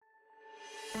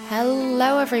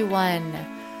Hello, everyone.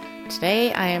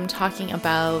 Today I am talking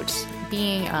about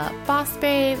being a boss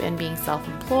babe and being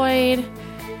self-employed.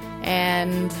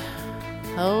 And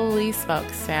holy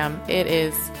smokes, Sam, it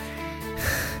is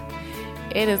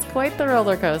quite the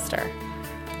roller coaster.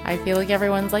 I feel like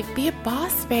everyone's like, be a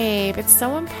boss babe. It's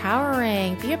so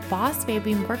empowering. Be a boss babe.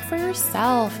 You work for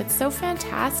yourself. It's so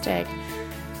fantastic.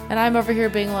 And I'm over here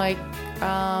being like,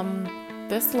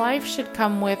 this life should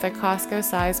come with a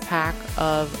Costco-sized pack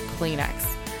of Kleenex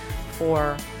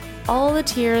for all the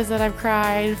tears that I've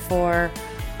cried, for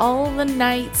all the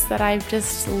nights that I've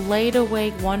just laid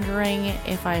awake wondering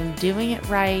if I'm doing it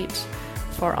right,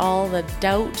 for all the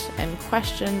doubt and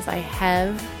questions I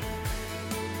have.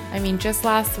 I mean, just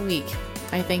last week,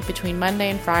 I think between Monday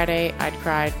and Friday, I'd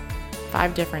cried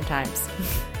 5 different times.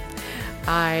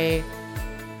 I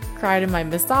cried in my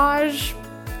massage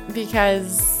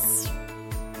because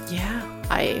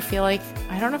I feel like,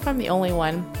 I don't know if I'm the only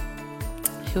one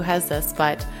who has this,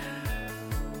 but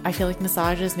I feel like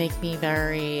massages make me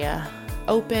very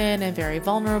open and very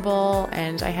vulnerable,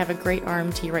 and I have a great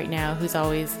RMT right now who's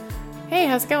always, hey,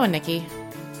 how's it going, Nikki?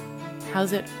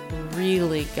 How's it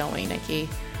really going, Nikki?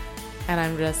 And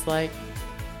I'm just like,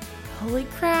 holy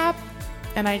crap.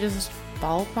 And I just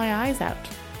bawled my eyes out.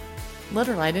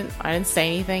 Literally, I didn't say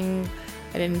anything.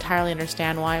 I didn't entirely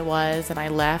understand why it was, and I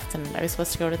left, and I was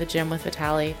supposed to go to the gym with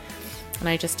Vitaly, and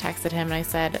I just texted him, and I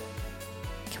said,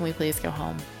 can we please go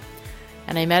home?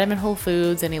 And I met him in Whole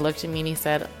Foods, and he looked at me, and he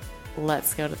said,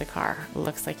 let's go to the car. It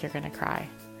looks like you're going to cry.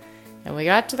 And we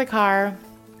got to the car,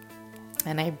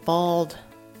 and I bawled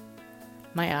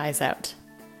my eyes out.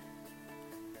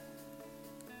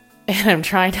 And I'm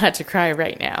trying not to cry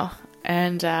right now.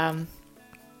 And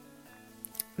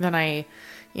then I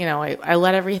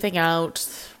let everything out,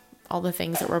 all the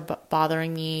things that were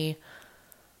bothering me,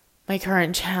 my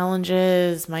current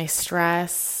challenges, my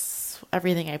stress,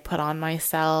 everything I put on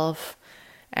myself.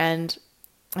 And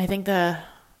I think the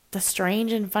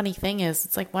strange and funny thing is,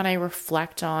 it's like when I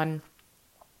reflect on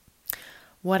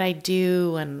what I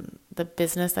do and the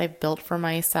business I've built for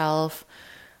myself,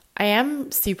 I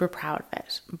am super proud of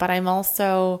it. But I'm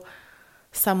also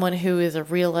someone who is a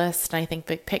realist, and I think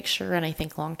big picture, and I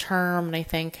think long term, and I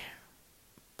think,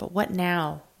 but what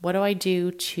now? What do I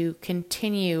do to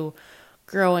continue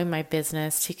growing my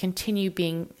business, to continue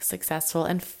being successful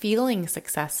and feeling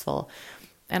successful?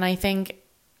 And I think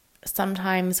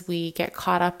sometimes we get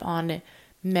caught up on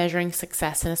measuring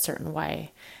success in a certain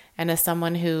way. And as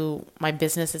someone who, my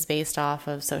business is based off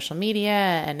of social media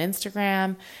and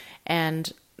Instagram,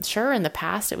 and sure, in the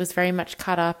past, it was very much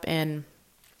caught up in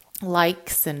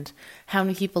likes and how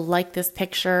many people like this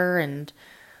picture, and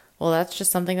well, that's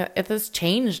just something that it has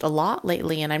changed a lot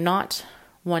lately. And I'm not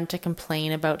one to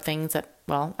complain about things that,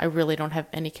 well, I really don't have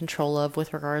any control of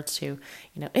with regards to,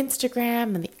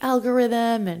 Instagram and the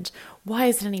algorithm and why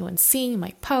isn't anyone seeing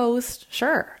my post?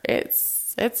 Sure,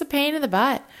 it's a pain in the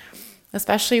butt,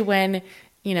 especially when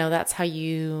that's how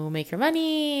you make your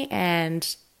money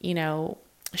and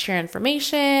share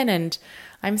information. And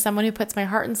I'm someone who puts my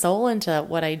heart and soul into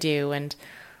what I do, and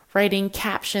writing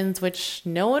captions which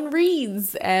no one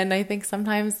reads. And I think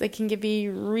sometimes it can be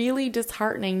really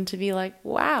disheartening to be like,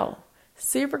 wow,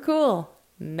 super cool.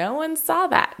 No one saw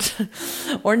that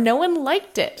or no one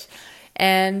liked it.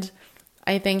 And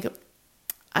I think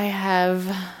I have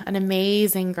an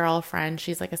amazing girlfriend.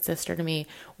 She's like a sister to me.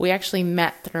 We actually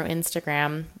met through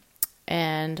Instagram,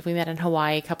 and we met in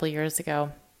Hawaii a couple of years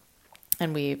ago.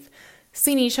 And we've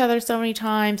seen each other so many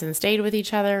times and stayed with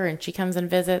each other, and she comes and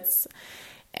visits.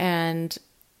 And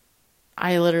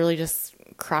I literally just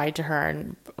cried to her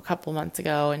a couple months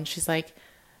ago, and she's like,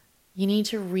 you need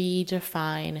to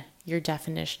redefine your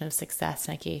definition of success,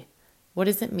 Nikki. What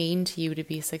does it mean to you to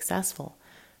be successful?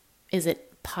 Is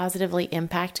it positively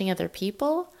impacting other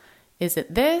people? Is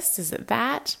it this? Is it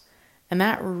that? And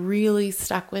that really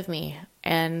stuck with me.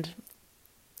 And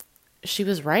she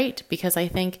was right, because I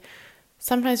think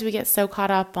sometimes we get so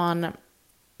caught up on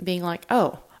being like,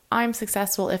 oh, I'm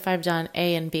successful if I've done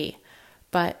A and B.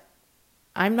 But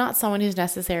I'm not someone who's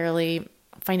necessarily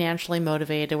financially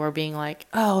motivated or being like,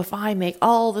 oh, if I make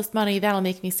all this money, that'll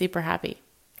make me super happy.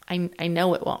 I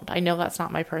know it won't. I know that's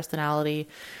not my personality.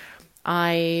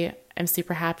 I am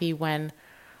super happy when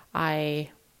I,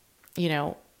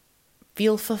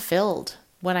 feel fulfilled,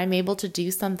 when I'm able to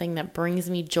do something that brings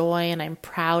me joy and I'm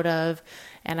proud of,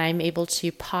 and I'm able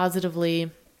to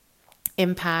positively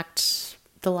impact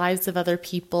the lives of other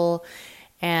people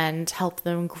and help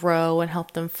them grow and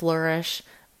help them flourish.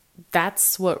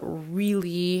 That's what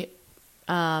really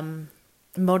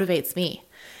motivates me.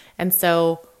 And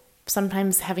so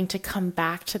sometimes having to come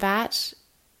back to that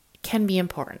can be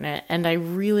important. And I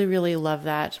really, really love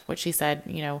that, what she said,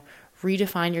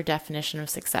 redefine your definition of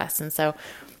success. And so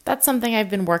that's something I've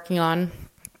been working on.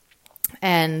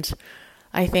 And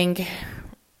I think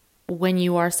when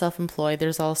you are self-employed,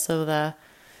 there's also the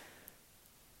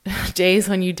days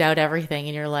when you doubt everything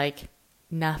and you're like,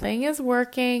 nothing is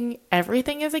working.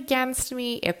 Everything is against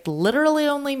me. It's literally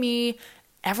only me.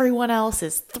 Everyone else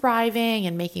is thriving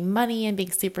and making money and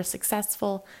being super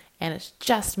successful. And it's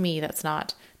just me that's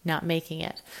not making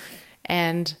it.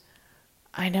 And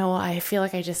I know I feel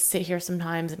like I just sit here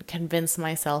sometimes and convince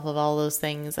myself of all those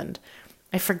things. And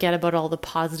I forget about all the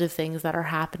positive things that are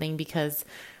happening, because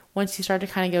once you start to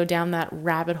kind of go down that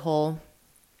rabbit hole,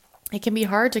 it can be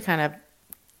hard to kind of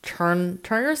turn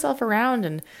yourself around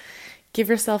and give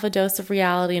yourself a dose of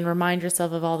reality and remind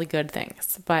yourself of all the good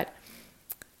things. But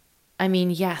I mean,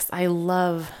 yes, I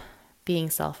love being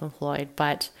self-employed,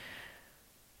 but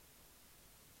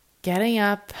getting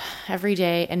up every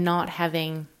day and not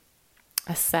having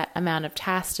a set amount of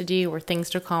tasks to do or things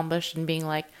to accomplish and being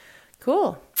like,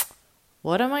 cool,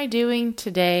 what am I doing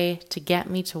today to get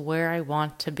me to where I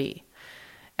want to be?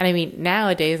 And I mean,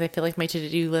 nowadays I feel like my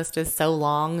to-do list is so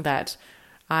long that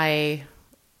I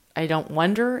don't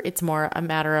wonder. It's more a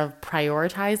matter of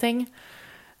prioritizing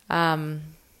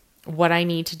what I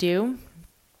need to do.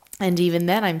 And even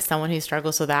then, I'm someone who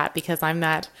struggles with that, because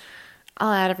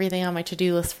I'll add everything on my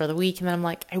to-do list for the week. And then I'm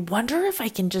like, I wonder if I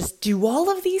can just do all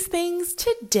of these things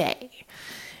today.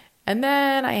 And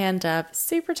then I end up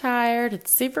super tired and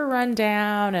super run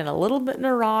down and a little bit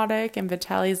neurotic. And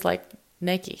Vitali's like,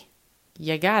 Nikki,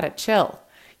 you gotta chill.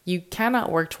 You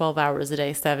cannot work 12 hours a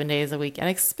day, 7 days a week, and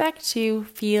expect to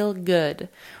feel good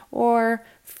or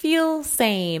feel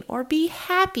sane or be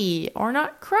happy or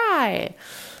not cry.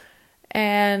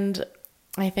 And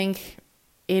I think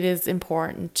it is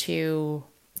important to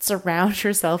surround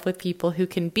yourself with people who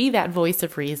can be that voice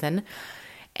of reason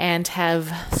and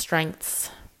have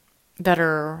strengths that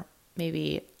are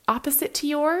maybe opposite to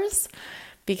yours,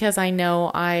 because I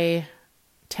know I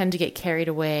tend to get carried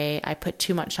away. I put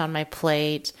too much on my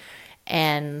plate,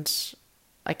 and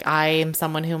like I am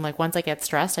someone who, like, once I get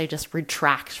stressed, I just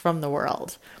retract from the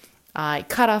world. I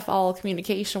cut off all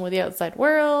communication with the outside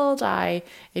world. I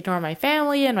ignore my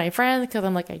family and my friends because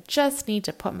I'm like, I just need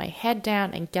to put my head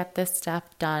down and get this stuff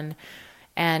done.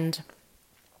 And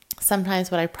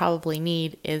sometimes what I probably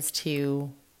need is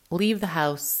to leave the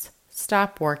house,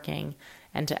 stop working,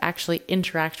 and to actually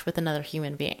interact with another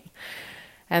human being.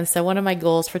 And so one of my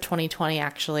goals for 2020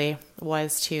 actually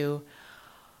was to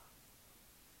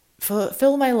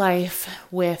fill my life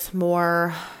with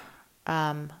more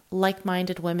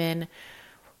like-minded women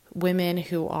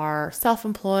who are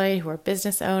self-employed, who are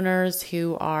business owners,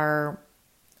 who are,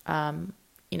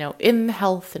 in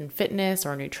health and fitness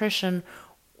or nutrition,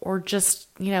 or just,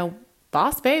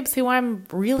 boss babes who I'm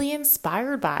really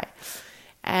inspired by.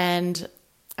 And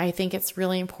I think it's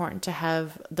really important to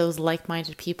have those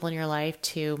like-minded people in your life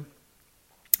to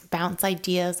bounce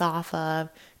ideas off of,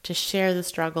 to share the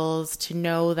struggles, to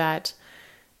know that,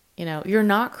 you're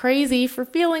not crazy for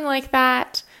feeling like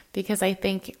that, because I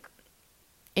think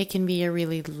it can be a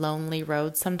really lonely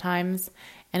road sometimes,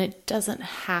 and it doesn't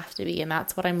have to be. And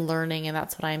that's what I'm learning, and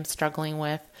that's what I'm struggling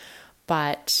with.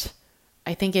 But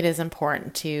I think it is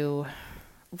important to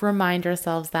remind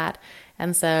ourselves that.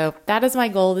 And so that is my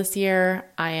goal this year.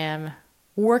 I am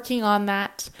working on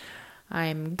that.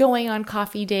 I'm going on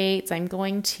coffee dates. I'm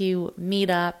going to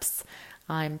meetups.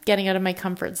 I'm getting out of my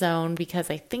comfort zone because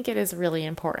I think it is really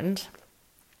important,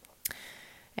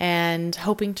 and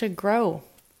hoping to grow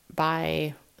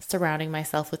by surrounding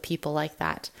myself with people like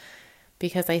that,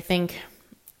 because I think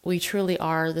we truly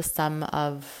are the sum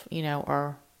of,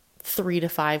 our 3 to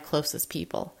 5 closest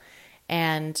people.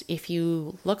 And if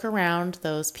you look around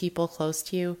those people close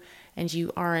to you and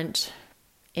you aren't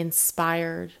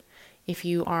inspired, if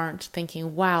you aren't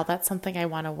thinking, wow, that's something I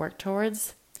want to work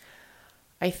towards,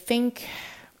 I think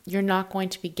you're not going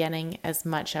to be getting as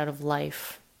much out of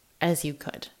life as you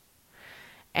could.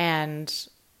 And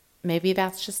maybe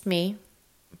that's just me,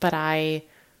 but I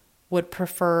would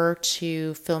prefer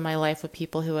to fill my life with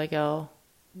people who I go,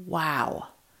 wow,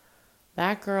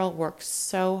 that girl works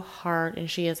so hard and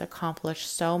she has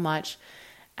accomplished so much.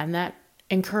 And that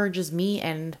encourages me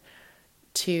and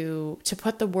to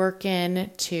put the work in,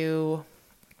 to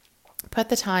put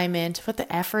the time in, to put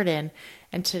the effort in,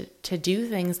 and to do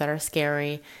things that are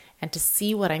scary, and to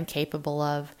see what I'm capable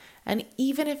of. And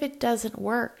even if it doesn't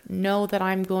work, know that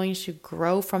I'm going to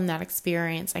grow from that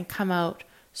experience and come out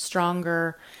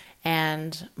stronger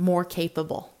and more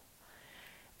capable.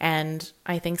 And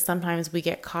I think sometimes we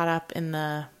get caught up in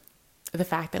the the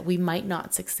fact that we might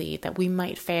not succeed, that we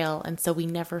might fail, and so we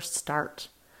never start.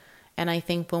 And I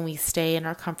think when we stay in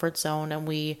our comfort zone and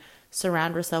we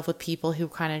surround ourselves with people who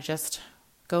kind of just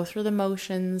go through the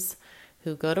motions,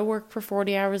 who go to work for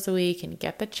 40 hours a week and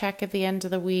get the check at the end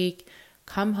of the week,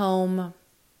 come home,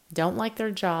 don't like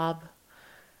their job,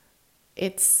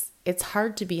 it's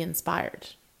hard to be inspired.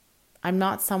 I'm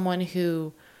not someone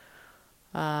who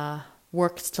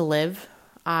works to live.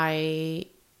 I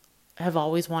have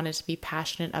always wanted to be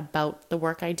passionate about the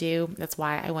work I do. That's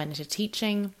why I went into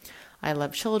teaching. I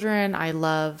love children. I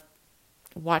love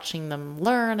watching them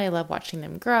learn. I love watching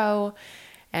them grow.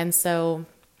 And so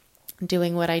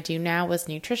doing what I do now as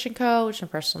a nutrition coach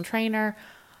and personal trainer,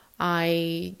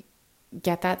 I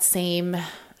get that same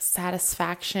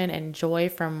satisfaction and joy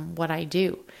from what I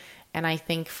do. And I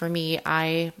think for me,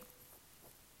 I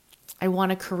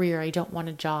want a career. I don't want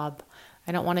a job.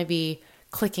 I don't want to be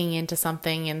clicking into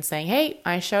something and saying, hey,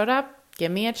 I showed up,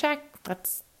 give me a check.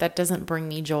 That doesn't bring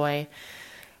me joy.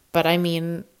 But I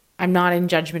mean, I'm not in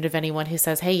judgment of anyone who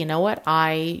says, hey, you know what?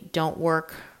 I don't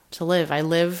work to live. I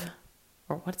live,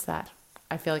 or what's that?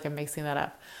 I feel like I'm mixing that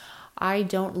up. I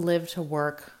don't live to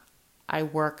work. I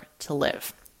work to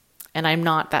live. And I'm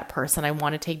not that person. I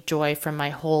want to take joy from my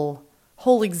whole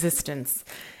existence.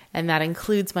 And that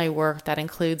includes my work. That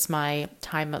includes my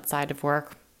time outside of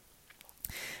work.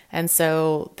 And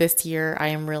so this year I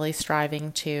am really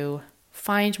striving to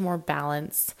find more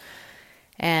balance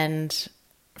and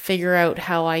figure out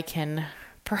how I can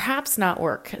perhaps not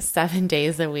work 7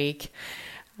 days a week,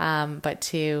 but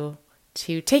to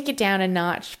take it down a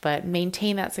notch, but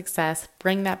maintain that success,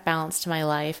 bring that balance to my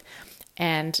life,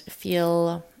 and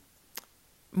feel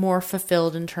more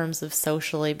fulfilled in terms of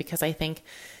socially, because I think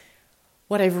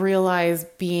what I've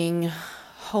realized being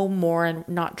home more and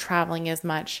not traveling as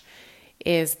much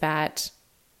is that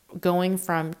going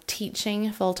from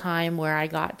teaching full time, where I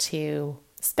got to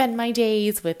spend my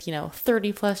days with,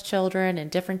 30 plus children and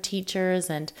different teachers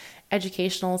and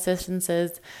educational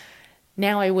assistances,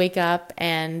 now I wake up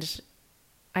and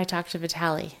I talk to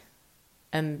Vitaly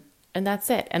and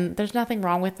that's it. And there's nothing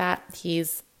wrong with that.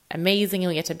 He's amazing and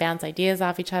we get to bounce ideas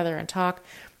off each other and talk,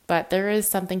 but there is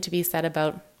something to be said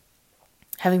about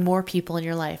having more people in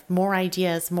your life, more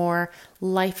ideas, more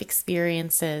life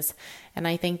experiences. And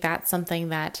I think that's something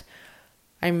that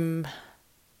I'm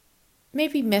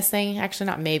maybe missing. Actually,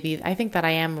 not maybe. I think that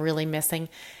I am really missing.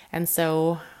 And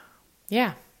so,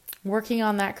 yeah, working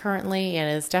on that currently. It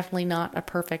is definitely not a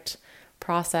perfect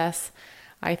process.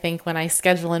 I think when I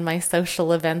schedule in my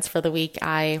social events for the week,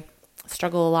 I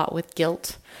struggle a lot with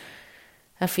guilt,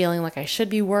 a feeling like I should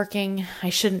be working. I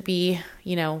shouldn't be,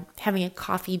 having a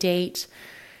coffee date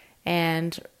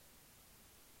and,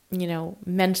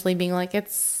 mentally being like,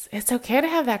 it's okay to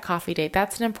have that coffee date.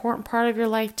 That's an important part of your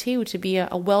life too, to be a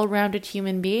well-rounded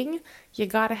human being. You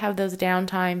got to have those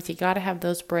downtimes. You got to have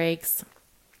those breaks.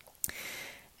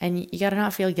 And you got to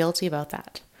not feel guilty about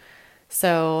that.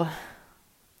 So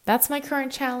that's my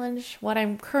current challenge, what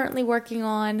I'm currently working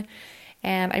on.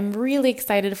 And I'm really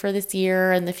excited for this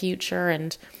year and the future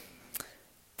and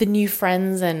the new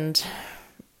friends and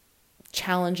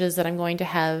challenges that I'm going to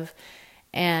have,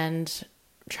 and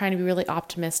trying to be really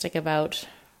optimistic about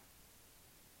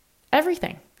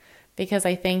everything, because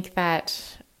I think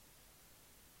that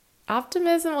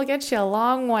optimism will get you a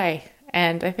long way.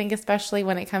 And I think especially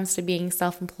when it comes to being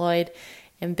self-employed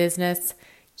in business,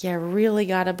 you really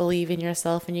got to believe in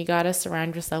yourself, and you got to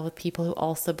surround yourself with people who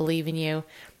also believe in you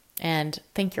and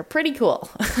think you're pretty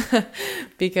cool,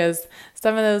 because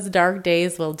some of those dark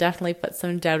days will definitely put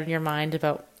some doubt in your mind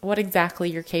about what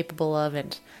exactly you're capable of.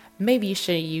 And maybe you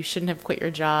shouldn't have quit your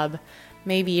job.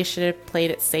 Maybe you should have played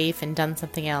it safe and done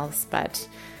something else. But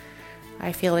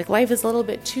I feel like life is a little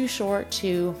bit too short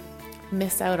to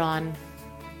miss out on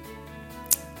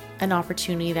an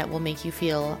opportunity that will make you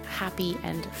feel happy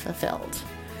and fulfilled.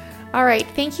 All right.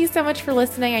 Thank you so much for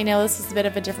listening. I know this was a bit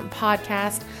of a different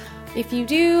podcast. If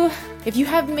you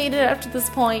have made it up to this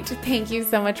point, thank you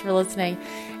so much for listening.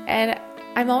 And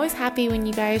I'm always happy when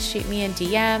you guys shoot me a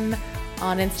DM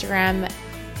on Instagram,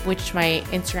 which my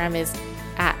Instagram is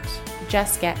at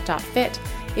justget.fit.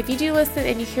 If you do listen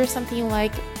and you hear something you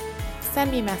like,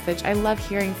 send me a message. I love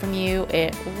hearing from you.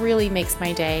 It really makes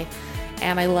my day.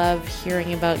 And I love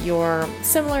hearing about your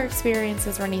similar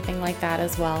experiences or anything like that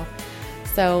as well.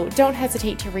 So don't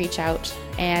hesitate to reach out.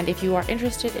 And if you are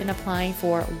interested in applying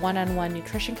for one-on-one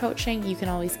nutrition coaching, you can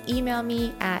always email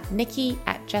me at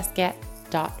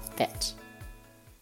nikki@justget.fit.